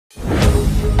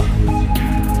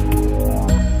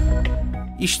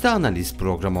İşte Analiz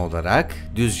programı olarak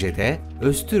Düzce'de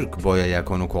Öztürk Boya'ya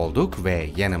konuk olduk ve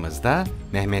yanımızda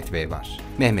Mehmet Bey var.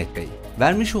 Mehmet Bey,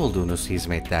 vermiş olduğunuz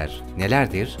hizmetler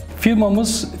nelerdir?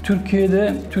 Firmamız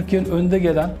Türkiye'nin önde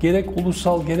gelen gerek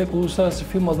ulusal gerek uluslararası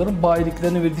firmaların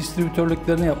bayiliklerini ve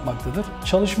distribütörlüklerini yapmaktadır.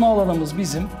 Çalışma alanımız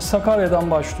bizim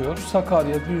Sakarya'dan başlıyor.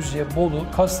 Sakarya, Düzce, Bolu,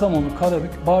 Kastamonu,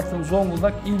 Karabük, Bartın,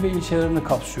 Zonguldak il ve ilçelerini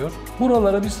kapsıyor.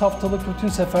 Buralara biz haftalık rutin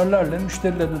seferlerle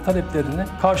müşterilerin taleplerini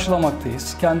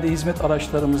karşılamaktayız. Kendi hizmet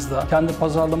araçlarımızda, kendi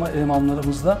pazarlama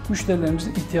elemanlarımızla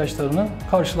müşterilerimizin ihtiyaçlarını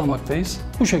karşılamaktayız.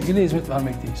 Bu şekilde hizmet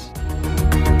vermekteyiz.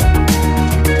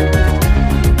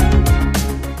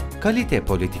 Kalite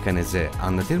politikanızı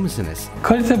anlatır mısınız?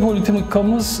 Kalite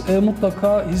politikamız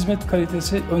mutlaka hizmet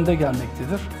kalitesi önde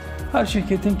gelmektedir. Her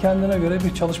şirketin kendine göre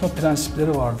bir çalışma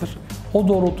prensipleri vardır. O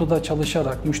doğrultuda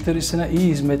çalışarak, müşterisine iyi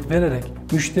hizmet vererek,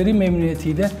 müşteri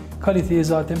memnuniyetiyle kaliteyi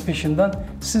zaten peşinden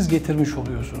siz getirmiş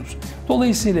oluyorsunuz.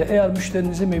 Dolayısıyla eğer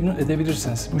müşterinizi memnun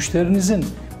edebilirseniz,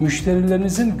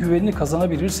 müşterilerinizin güvenini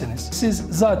kazanabilirseniz siz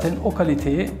zaten o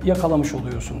kaliteyi yakalamış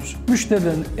oluyorsunuz.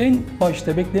 Müşterilerin en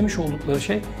başta beklemiş oldukları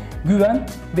şey güven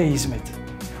ve hizmet.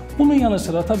 Bunun yanı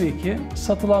sıra tabii ki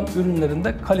satılan ürünlerin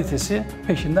de kalitesi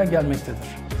peşinden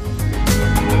gelmektedir.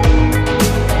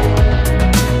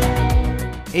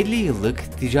 50 yıllık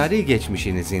ticari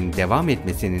geçmişinizin devam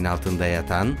etmesinin altında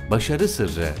yatan başarı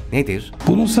sırrı nedir?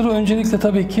 Bunun sırrı öncelikle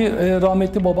tabii ki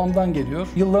rahmetli babamdan geliyor.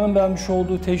 Yılların vermiş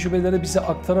olduğu tecrübeleri bize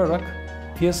aktararak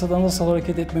piyasada nasıl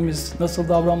hareket etmemiz, nasıl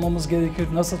davranmamız gerekir,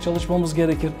 nasıl çalışmamız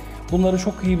gerekir bunları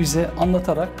çok iyi bize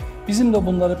anlatarak bizim de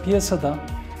bunları piyasada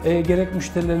gerek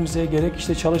müşterilerimize gerek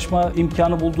işte çalışma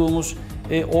imkanı bulduğumuz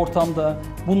ortamda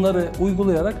bunları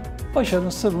uygulayarak başarının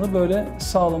sırrını böyle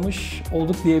sağlamış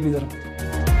olduk diyebilirim.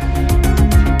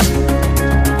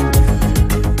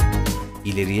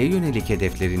 İleriye yönelik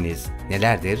hedefleriniz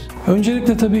nelerdir?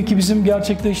 Öncelikle tabii ki bizim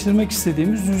gerçekleştirmek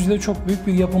istediğimiz Düzce'de çok büyük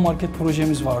bir yapı market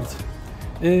projemiz vardı.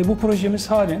 Bu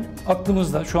projemiz halen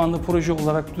aklımızda, şu anda proje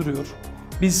olarak duruyor.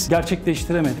 Biz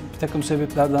gerçekleştiremedik bir takım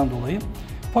sebeplerden dolayı.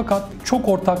 Fakat çok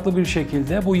ortaklı bir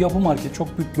şekilde bu yapı market,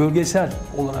 çok büyük bölgesel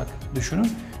olarak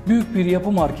düşünün. Büyük bir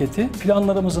yapı marketi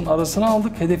planlarımızın arasına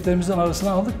aldık, hedeflerimizin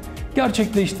arasına aldık.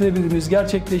 Gerçekleştirebilir miyiz,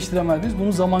 gerçekleştiremez miyiz?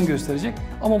 Bunu zaman gösterecek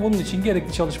ama bunun için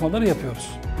gerekli çalışmaları yapıyoruz.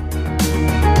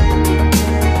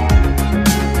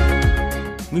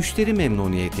 Müşteri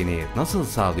memnuniyetini nasıl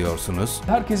sağlıyorsunuz?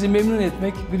 Herkesi memnun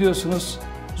etmek biliyorsunuz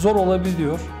zor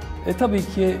olabiliyor. Tabii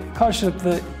ki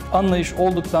karşılıklı anlayış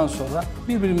olduktan sonra,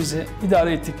 birbirimizi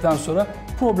idare ettikten sonra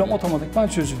problem otomatikman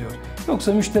çözülüyor.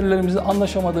 Yoksa müşterilerimizle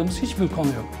anlaşamadığımız hiçbir konu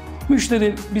yok.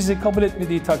 Müşteri bizi kabul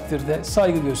etmediği takdirde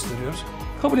saygı gösteriyoruz.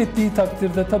 Kabul ettiği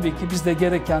takdirde tabii ki biz de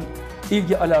gereken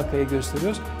ilgi alakayı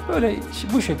gösteriyoruz. Böyle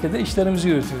bu şekilde işlerimizi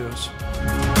yürütüyoruz.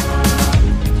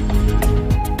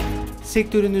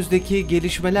 Sektörünüzdeki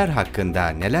gelişmeler hakkında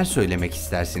neler söylemek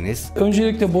istersiniz?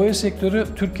 Öncelikle boya sektörü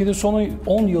Türkiye'de son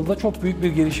 10 yılda çok büyük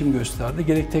bir gelişim gösterdi.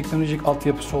 Gerek teknolojik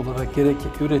altyapısı olarak, gerek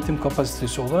üretim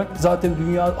kapasitesi olarak. Zaten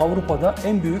dünya, Avrupa'da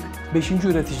en büyük 5.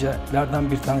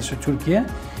 üreticilerden bir tanesi Türkiye.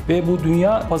 Ve bu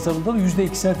dünya pazarında da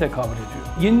 %2'sine tekabül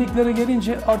ediyor. Yeniliklere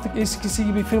gelince artık eskisi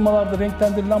gibi firmalarda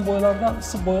renklendirilen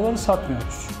boyaları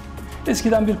satmıyoruz.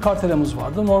 Eskiden bir kartelamız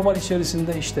vardı. Normal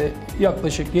içerisinde işte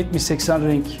yaklaşık 70-80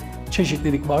 renk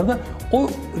çeşitlilik vardı. O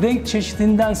renk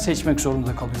çeşidinden seçmek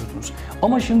zorunda kalıyordunuz.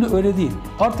 Ama şimdi öyle değil.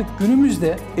 Artık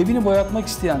günümüzde evini boyatmak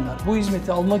isteyenler, bu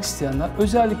hizmeti almak isteyenler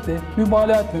özellikle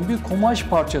mübalağa etmeyen bir kumaş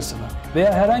parçasını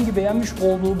veya herhangi beğenmiş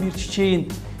olduğu bir çiçeğin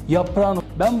yaprağını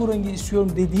ben bu rengi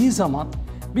istiyorum dediği zaman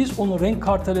biz onu renk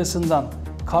kartelasından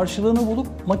karşılığını bulup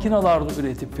makinalarda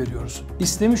üretip veriyoruz.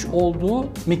 İstemiş olduğu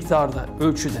miktarda,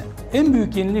 ölçüde. En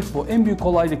büyük yenilik bu, en büyük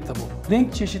kolaylık da bu.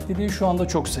 Renk çeşitliliği şu anda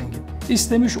çok zengin.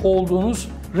 İstemiş olduğunuz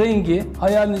rengi,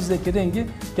 hayalinizdeki rengi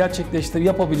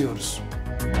yapabiliyoruz.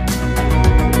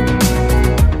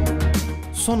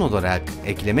 Son olarak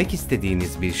eklemek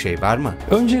istediğiniz bir şey var mı?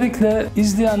 Öncelikle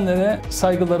izleyenlere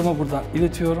saygılarımı buradan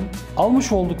iletiyorum.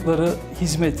 Almış oldukları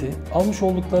hizmeti, almış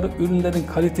oldukları ürünlerin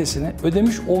kalitesini,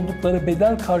 ödemiş oldukları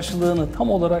bedel karşılığını tam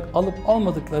olarak alıp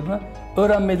almadıklarını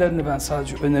öğrenmelerini ben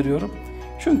sadece öneriyorum.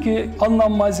 Çünkü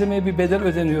alınan malzemeye bir bedel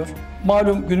ödeniyor.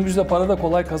 Malum günümüzde para da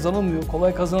kolay kazanılmıyor.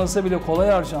 Kolay kazanılsa bile kolay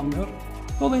harcanmıyor.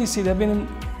 Dolayısıyla benim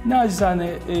nacizane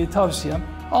tavsiyem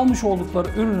almış oldukları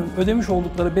ürünün, ödemiş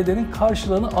oldukları bedelin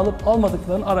karşılığını alıp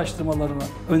almadıklarını araştırmalarını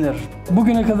öneririm.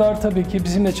 Bugüne kadar tabii ki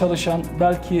bizimle çalışan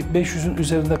belki 500'ün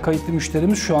üzerinde kayıtlı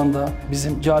müşterimiz şu anda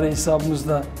bizim cari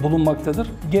hesabımızda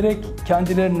bulunmaktadır. Gerek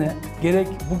kendilerine, gerek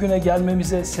bugüne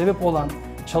gelmemize sebep olan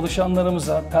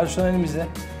çalışanlarımıza, personelimize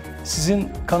sizin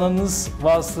kanalınız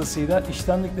vasıtasıyla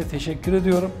içtenlikle teşekkür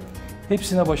ediyorum.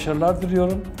 Hepsine başarılar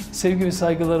diliyorum. Sevgi ve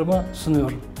saygılarımı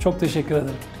sunuyorum. Çok teşekkür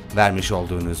ederim. Vermiş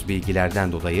olduğunuz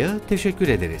bilgilerden dolayı teşekkür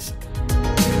ederiz.